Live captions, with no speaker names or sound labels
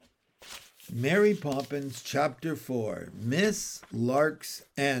Mary Poppins, Chapter 4, Miss Lark's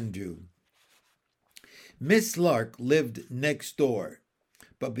Andrew. Miss Lark lived next door.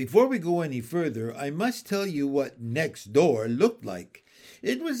 But before we go any further, I must tell you what next door looked like.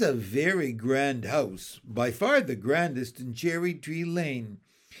 It was a very grand house, by far the grandest in Cherry Tree Lane.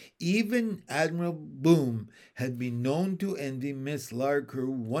 Even Admiral Boom had been known to envy Miss Lark her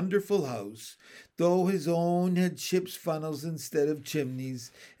wonderful house, though his own had ship's funnels instead of chimneys,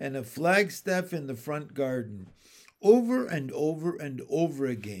 and a flagstaff in the front garden. Over and over and over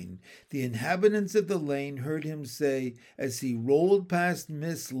again, the inhabitants of the lane heard him say, as he rolled past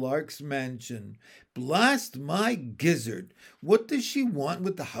Miss Lark's mansion, "Blast my gizzard! What does she want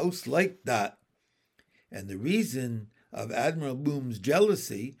with a house like that?" And the reason of Admiral Boom's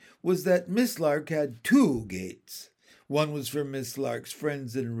jealousy was that Miss Lark had two gates. One was for Miss Lark's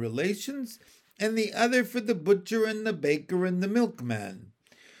friends and relations, and the other for the butcher and the baker and the milkman.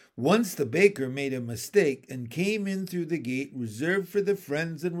 Once the baker made a mistake and came in through the gate reserved for the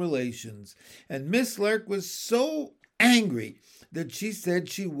friends and relations, and Miss Lark was so angry that she said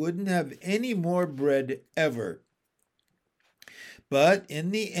she wouldn't have any more bread ever. But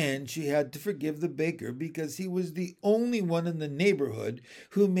in the end, she had to forgive the baker because he was the only one in the neighborhood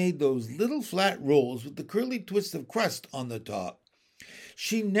who made those little flat rolls with the curly twist of crust on the top.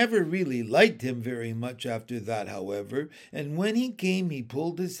 She never really liked him very much after that, however, and when he came he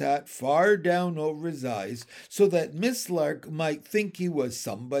pulled his hat far down over his eyes so that Miss Lark might think he was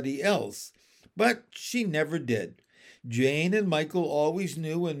somebody else. But she never did. Jane and Michael always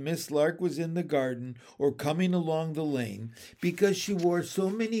knew when Miss Lark was in the garden or coming along the lane, because she wore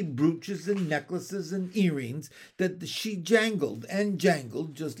so many brooches and necklaces and earrings that she jangled and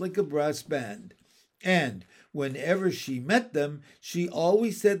jangled just like a brass band. And whenever she met them, she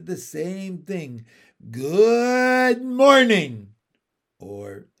always said the same thing, "Good morning,"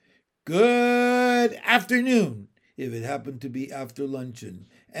 or "Good afternoon," if it happened to be after luncheon,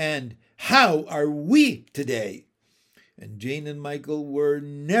 and "How are we today?" And Jane and Michael were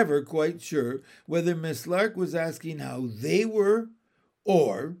never quite sure whether Miss Lark was asking how they were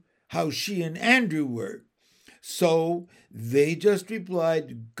or how she and Andrew were. So they just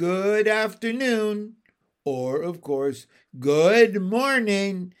replied, "Good afternoon," or, of course, "Good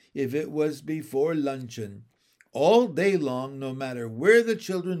morning," if it was before luncheon. All day long, no matter where the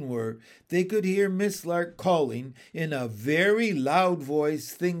children were, they could hear Miss Lark calling in a very loud voice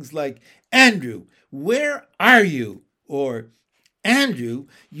things like, "Andrew, where are you?" Or, "Andrew,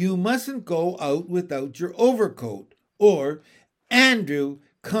 you mustn't go out without your overcoat," or, "Andrew,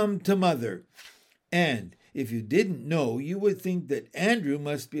 come to mother." And if you didn't know, you would think that Andrew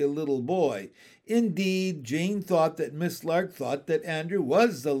must be a little boy. Indeed, Jane thought that Miss Lark thought that Andrew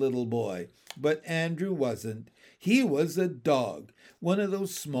was a little boy, but Andrew wasn't. He was a dog, one of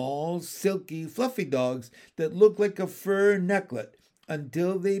those small, silky, fluffy dogs that look like a fur necklet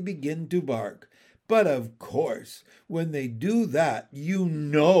until they begin to bark. But of course, when they do that, you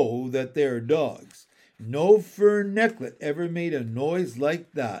know that they're dogs. No fur necklet ever made a noise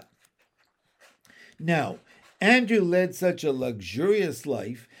like that. Now, Andrew led such a luxurious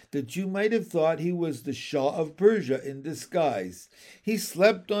life that you might have thought he was the Shah of Persia in disguise. He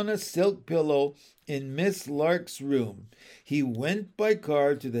slept on a silk pillow in Miss Lark's room. He went by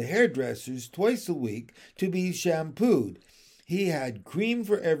car to the hairdresser's twice a week to be shampooed. He had cream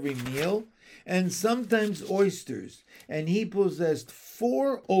for every meal, and sometimes oysters, and he possessed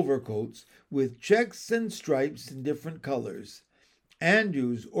 4 overcoats with checks and stripes in different colors.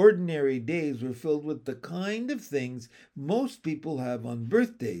 Andrew's ordinary days were filled with the kind of things most people have on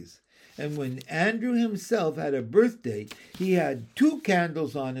birthdays. And when Andrew himself had a birthday, he had 2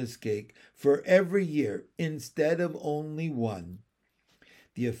 candles on his cake for every year instead of only 1.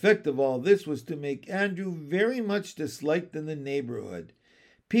 The effect of all this was to make Andrew very much disliked in the neighborhood.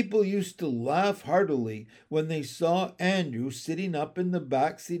 People used to laugh heartily when they saw Andrew sitting up in the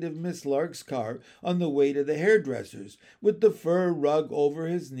back seat of Miss Lark's car on the way to the hairdresser's, with the fur rug over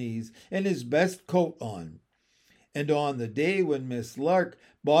his knees and his best coat on. And on the day when Miss Lark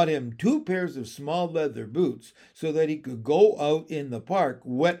bought him 2 pairs of small leather boots so that he could go out in the park,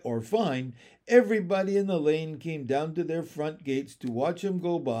 wet or fine, everybody in the lane came down to their front gates to watch him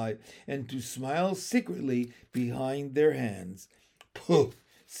go by and to smile secretly behind their hands. "Pooh!"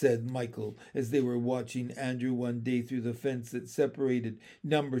 said Michael, as they were watching Andrew one day through the fence that separated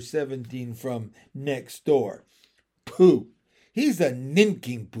number 17 from next door. "Pooh! He's a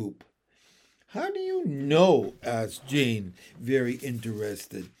nincompoop." "How do you know?" asked Jane, very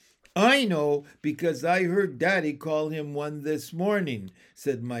interested. "I know because I heard Daddy call him one this morning,"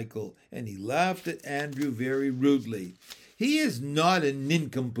 said Michael, and he laughed at Andrew very rudely. "He is not a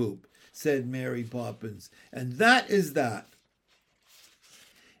nincompoop. said Mary Poppins, "and that is that."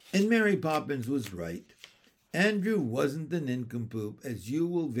 And Mary Poppins was right. Andrew wasn't a nincompoop, as you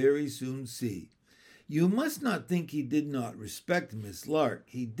will very soon see. You must not think he did not respect Miss Lark.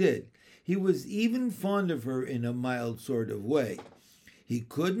 He did. He was even fond of her in a mild sort of way. He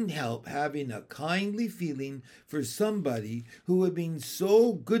couldn't help having a kindly feeling for somebody who had been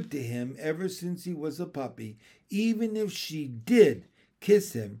so good to him ever since he was a puppy, even if she did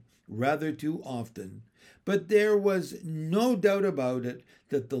kiss him rather too often. But there was no doubt about it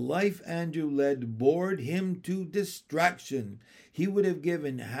that the life Andrew led bored him to distraction. He would have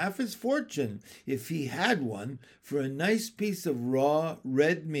given half his fortune, if he had one, for a nice piece of raw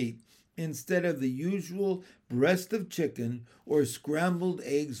red meat instead of the usual breast of chicken or scrambled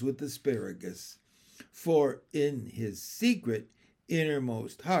eggs with asparagus. For in his secret,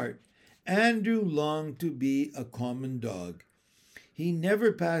 innermost heart, Andrew longed to be a common dog. He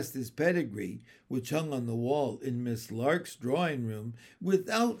never passed his pedigree, which hung on the wall in Miss Lark's drawing room,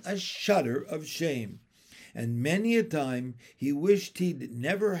 without a shudder of shame. And many a time he wished he'd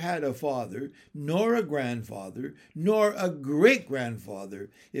never had a father, nor a grandfather, nor a great-grandfather,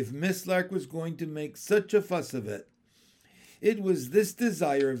 if Miss Lark was going to make such a fuss of it. It was this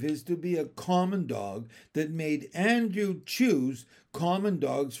desire of his to be a common dog that made Andrew choose common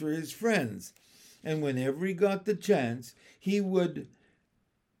dogs for his friends. And whenever he got the chance, he would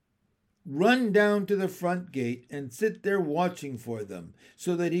run down to the front gate and sit there watching for them,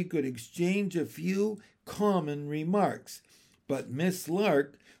 so that he could exchange a few common remarks. But Miss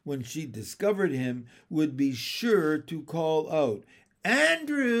Lark, when she discovered him, would be sure to call out,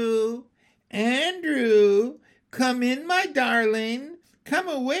 "Andrew, Andrew, come in, my darling. Come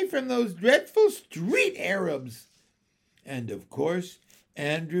away from those dreadful street Arabs." And of course,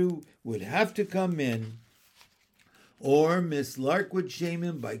 Andrew would have to come in, or Miss Lark would shame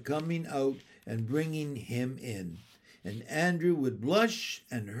him by coming out and bringing him in. And Andrew would blush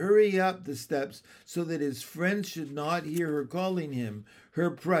and hurry up the steps so that his friends should not hear her calling him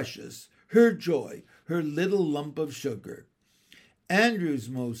her precious, her joy, her little lump of sugar. Andrew's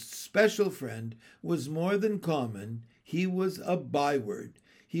most special friend was more than common. He was a byword.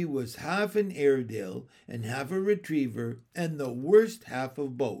 He was half an Airedale and half a Retriever, and the worst half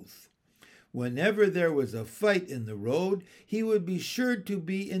of both. Whenever there was a fight in the road, he would be sure to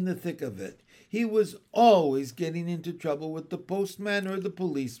be in the thick of it. He was always getting into trouble with the postman or the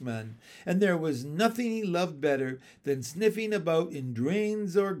policeman, and there was nothing he loved better than sniffing about in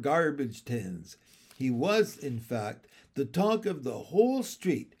drains or garbage tins. He was, in fact, the talk of the whole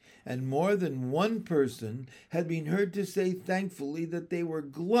street, and more than one person had been heard to say thankfully that they were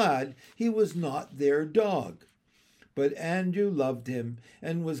glad he was not their dog. But Andrew loved him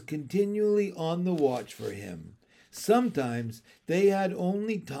and was continually on the watch for him. Sometimes they had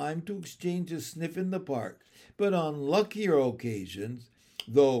only time to exchange a sniff in the park, but on luckier occasions,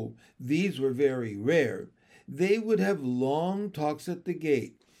 though these were very rare, they would have long talks at the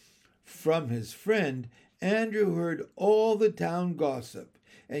gate. From his friend, Andrew heard all the town gossip,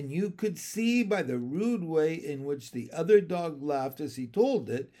 and you could see by the rude way in which the other dog laughed as he told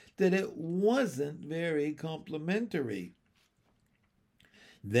it that it wasn't very complimentary.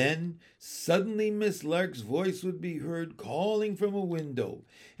 Then suddenly Miss Lark's voice would be heard calling from a window,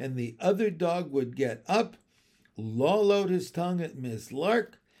 and the other dog would get up, loll out his tongue at Miss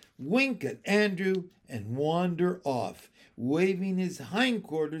Lark, wink at Andrew, and wander off, waving his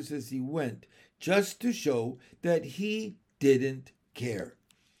hindquarters as he went, just to show that he didn't care.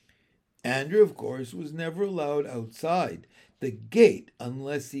 Andrew, of course, was never allowed outside the gate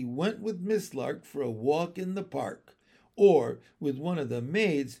unless he went with Miss Lark for a walk in the park, or with one of the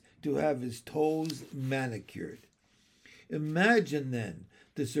maids to have his toes manicured. Imagine, then,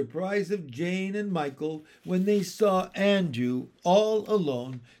 the surprise of Jane and Michael when they saw Andrew all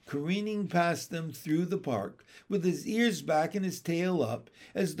alone careening past them through the park, with his ears back and his tail up,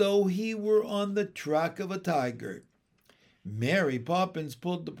 as though he were on the track of a tiger. Mary Poppins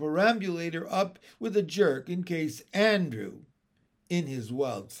pulled the perambulator up with a jerk in case Andrew, in his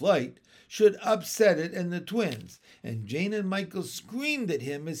wild flight, should upset it and the twins, and Jane and Michael screamed at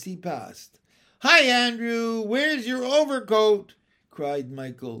him as he passed. "Hi, Andrew! Where's your overcoat?" cried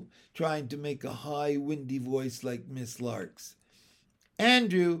Michael, trying to make a high, windy voice like Miss Lark's.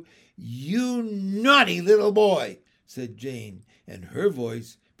 "Andrew, you naughty little boy," said Jane, and her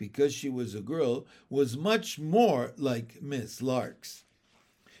voice, because she was a girl, was much more like Miss Lark's.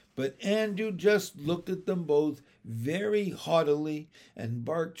 But Andrew just looked at them both very haughtily and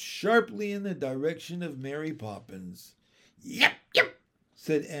barked sharply in the direction of Mary Poppins. "Yip, yip,"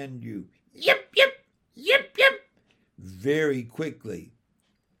 said Andrew. "Yip, yip, yip, yip," very quickly.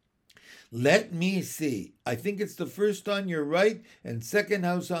 Let me see. I think it's the first on your right and second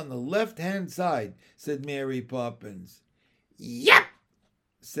house on the left-hand side, said Mary Poppins. Yep,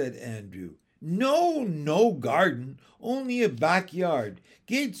 said Andrew. No, no garden, only a backyard.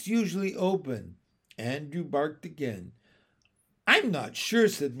 Gates usually open. Andrew barked again. I'm not sure,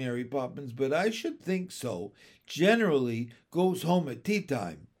 said Mary Poppins, but I should think so. Generally goes home at tea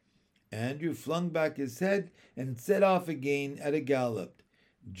time. Andrew flung back his head and set off again at a gallop.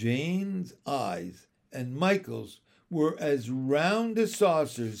 Jane's eyes and Michael's were as round as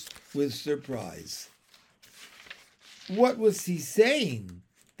saucers with surprise. What was he saying?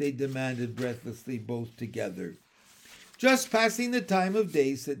 They demanded breathlessly, both together. Just passing the time of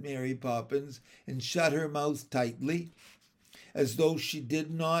day, said Mary Poppins, and shut her mouth tightly, as though she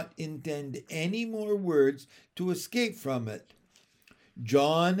did not intend any more words to escape from it.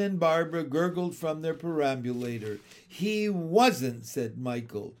 John and Barbara gurgled from their perambulator. He wasn't, said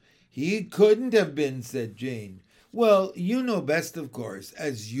Michael. He couldn't have been, said Jane. Well, you know best, of course,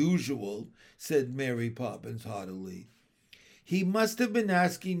 as usual, said Mary Poppins haughtily. He must have been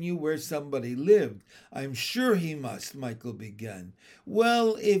asking you where somebody lived. I'm sure he must, Michael began.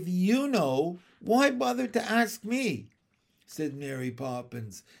 Well, if you know, why bother to ask me? Said Mary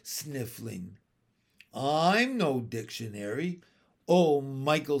Poppins, sniffling. I'm no dictionary. Oh,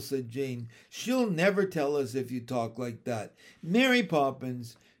 Michael, said Jane, she'll never tell us if you talk like that. Mary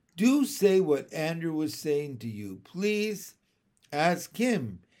Poppins, do say what Andrew was saying to you, please. Ask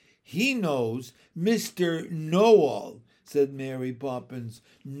him. He knows, Mr. Know-all, said Mary Poppins,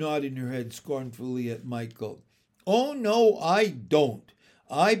 nodding her head scornfully at Michael. Oh, no, I don't.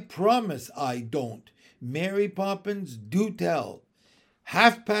 I promise I don't. Mary Poppins, do tell.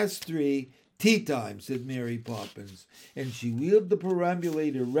 3:30, tea time, said Mary Poppins, and she wheeled the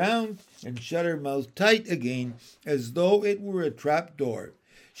perambulator round and shut her mouth tight again as though it were a trap door.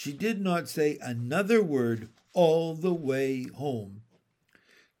 She did not say another word all the way home.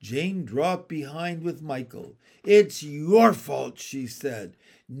 Jane dropped behind with Michael. It's your fault, she said.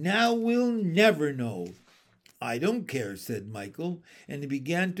 Now we'll never know. I don't care, said Michael, and he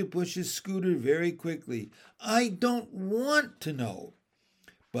began to push his scooter very quickly. I don't want to know.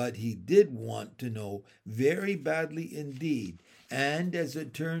 But he did want to know very badly indeed, and as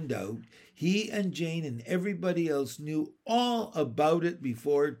it turned out, he and Jane and everybody else knew all about it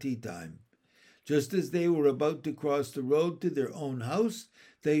before tea time. Just as they were about to cross the road to their own house,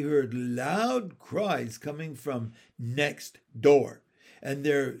 they heard loud cries coming from next door, and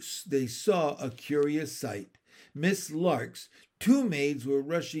there they saw a curious sight. Miss Lark's 2 maids were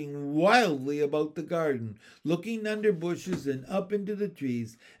rushing wildly about the garden, looking under bushes and up into the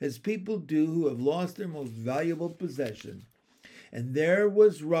trees, as people do who have lost their most valuable possession. And there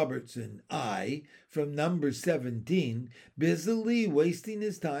was Robertson, from number 17, busily wasting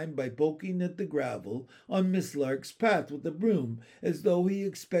his time by poking at the gravel on Miss Lark's path with a broom, as though he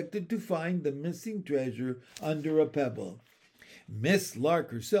expected to find the missing treasure under a pebble. Miss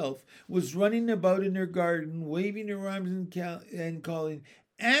Lark herself was running about in her garden, waving her arms and calling,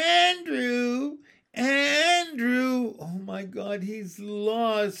 Andrew! Andrew! Oh, my God, he's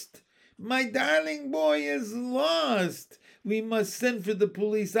lost! My darling boy is lost! We must send for the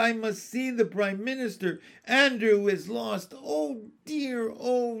police. I must see the Prime Minister. Andrew is lost. Oh, dear,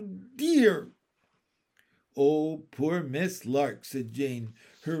 oh, dear. Oh, poor Miss Lark, said Jane,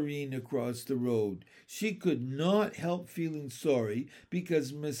 hurrying across the road. She could not help feeling sorry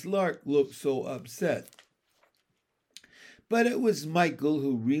because Miss Lark looked so upset. But it was Michael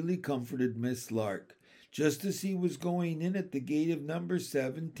who really comforted Miss Lark. Just as he was going in at the gate of number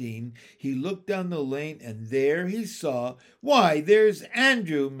 17, he looked down the lane, and there he saw, why, there's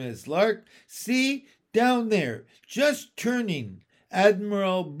Andrew, Miss Lark. See, down there, just turning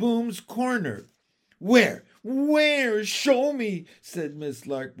Admiral Boom's corner. Where? Where? Show me, said Miss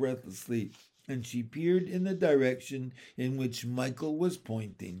Lark breathlessly, and she peered in the direction in which Michael was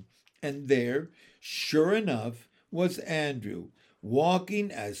pointing. And there, sure enough, was Andrew,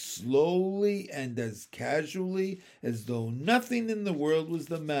 walking as slowly and as casually as though nothing in the world was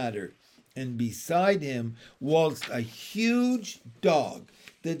the matter, and beside him waltzed a huge dog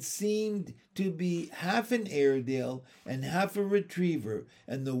that seemed to be half an Airedale and half a Retriever,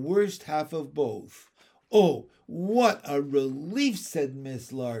 and the worst half of both. Oh, what a relief, said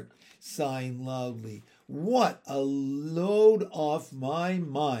Miss Lark, sighing loudly. What a load off my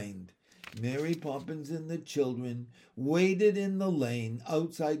mind. Mary Poppins and the children waited in the lane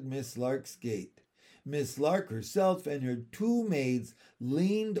outside Miss Lark's gate. Miss Lark herself and her 2 maids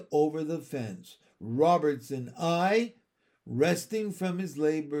leaned over the fence. Robertson, resting from his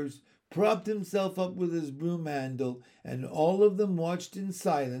labors, propped himself up with his broom handle, and all of them watched in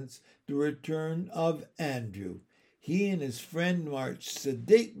silence the return of Andrew. He and his friend marched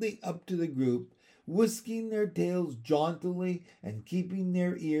sedately up to the group, whisking their tails jauntily and keeping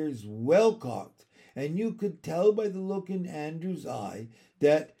their ears well cocked, and you could tell by the look in Andrew's eye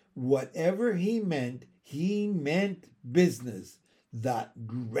that whatever he meant business. "That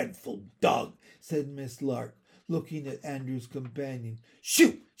dreadful dog," said Miss Lark, looking at Andrew's companion.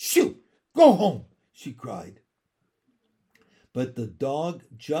 "Shoo, shoo, go home," she cried. But the dog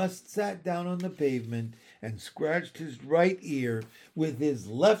just sat down on the pavement and scratched his right ear with his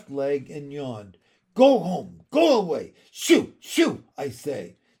left leg and yawned. "Go home, go away, shoo, shoo, I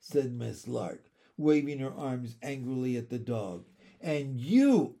say," said Miss Lark, waving her arms angrily at the dog. "And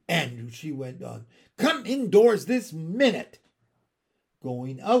you, Andrew," she went on, "come indoors this minute."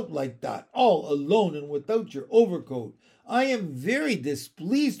 "Going out like that, all alone and without your overcoat. I am very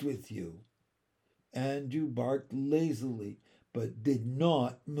displeased with you." Andrew barked lazily, but did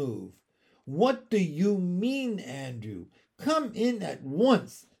not move. "What do you mean, Andrew? Come in at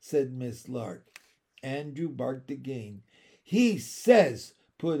once," said Miss Lark. Andrew barked again. "He says,"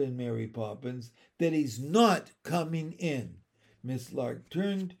 put in Mary Poppins, "that he's not coming in." Miss Lark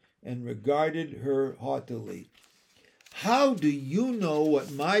turned and regarded her haughtily. "How do you know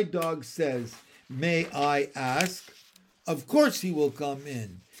what my dog says, may I ask? Of course he will come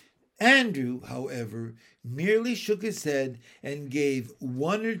in." Andrew, however, merely shook his head and gave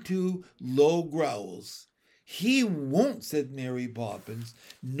one or two low growls. "He won't," said Mary Poppins,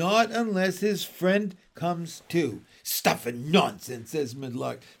 "not unless his friend comes too." "Stuff and nonsense,"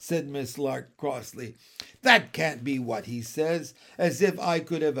 said Miss Lark crossly. "That can't be what he says, as if I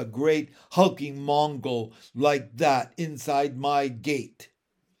could have a great hulking Mongol like that inside my gate."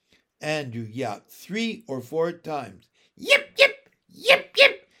 Andrew yapped 3 or 4 times. "Yip, yip, yip,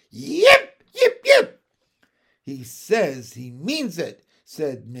 yip, yip, yip, yip." "He says he means it,"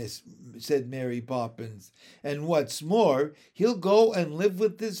 said Mary Poppins. "And what's more, he'll go and live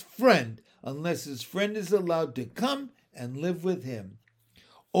with his friend, unless his friend is allowed to come and live with him."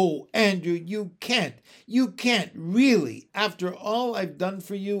 "Oh, Andrew, you can't really, after all I've done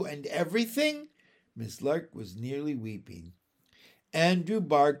for you and everything?" Miss Lark was nearly weeping. Andrew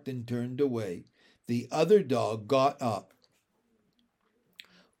barked and turned away. The other dog got up.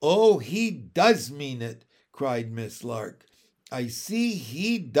 "Oh, he does mean it," cried Miss Lark. "I see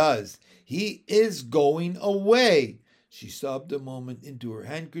he does. He is going away." She sobbed a moment into her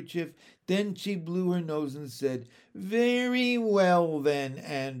handkerchief. Then she blew her nose and said, "Very well then,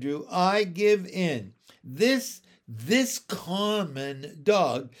 Andrew, I give in. This common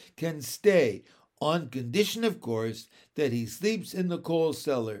dog can stay, on condition, of course, that he sleeps in the coal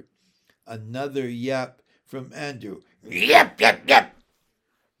cellar." Another yap from Andrew. "Yap, yap, yap."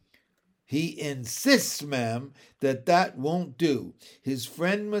 "He insists, ma'am, that won't do. His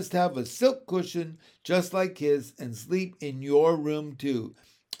friend must have a silk cushion just like his and sleep in your room too.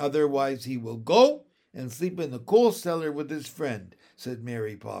 Otherwise he will go and sleep in the coal cellar with his friend," said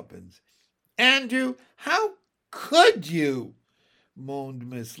Mary Poppins. "Andrew, how could you?" moaned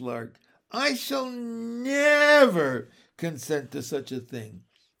Miss Lark. "I shall never consent to such a thing."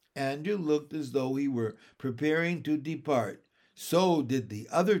 Andrew looked as though he were preparing to depart. So did the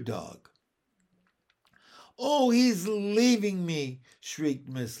other dog. "Oh, he's leaving me," shrieked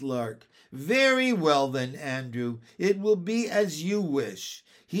Miss Lark. "Very well then, Andrew, it will be as you wish.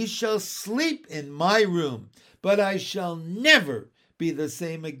 He shall sleep in my room, but I shall never be the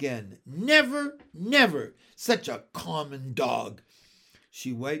same again. Never, never. Such a common dog."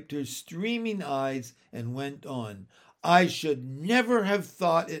 She wiped her streaming eyes and went on. "I should never have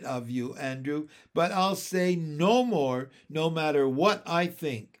thought it of you, Andrew, but I'll say no more, no matter what I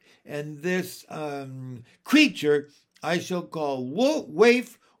think. And this creature I shall call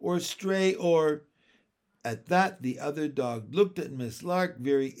waif or stray or—" At that the other dog looked at Miss Lark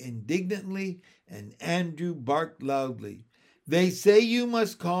very indignantly, and Andrew barked loudly. "They say you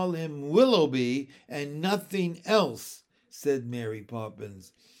must call him Willoughby and nothing else," said Mary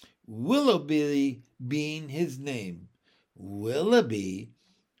Poppins. "Willoughby being his name." "Willoughby?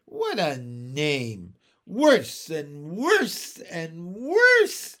 What a name! Worse and worse and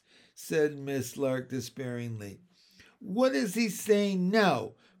worse," said Miss Lark despairingly. "What is he saying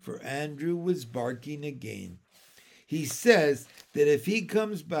now?" For Andrew was barking again. "He says that if he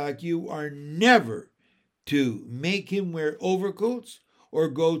comes back you are never to make him wear overcoats or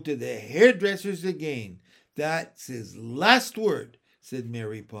go to the hairdresser's again. That's his last word," said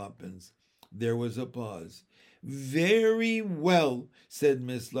Mary Poppins. There was a pause. "Very well," said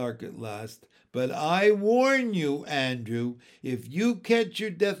Miss Lark at last. "But I warn you, Andrew, if you catch your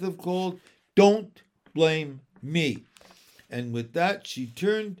death of cold, don't blame me." And with that she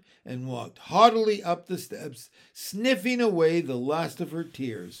turned and walked haughtily up the steps, sniffing away the last of her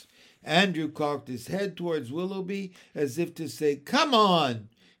tears. Andrew cocked his head towards Willoughby as if to say, "Come on!"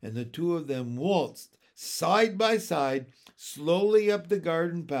 and the two of them waltzed side by side slowly up the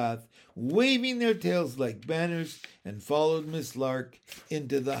garden path, waving their tails like banners, and followed Miss Lark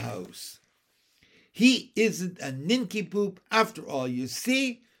into the house. "He isn't a nincompoop after all, you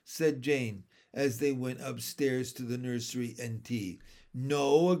see," said Jane, as they went upstairs to the nursery and tea.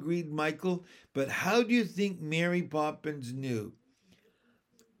 "No," agreed Michael, "but how do you think Mary Poppins knew?"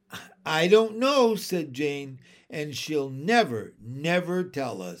 "I don't know," said Jane, "and she'll never, never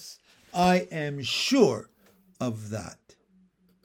tell us. I am sure of that."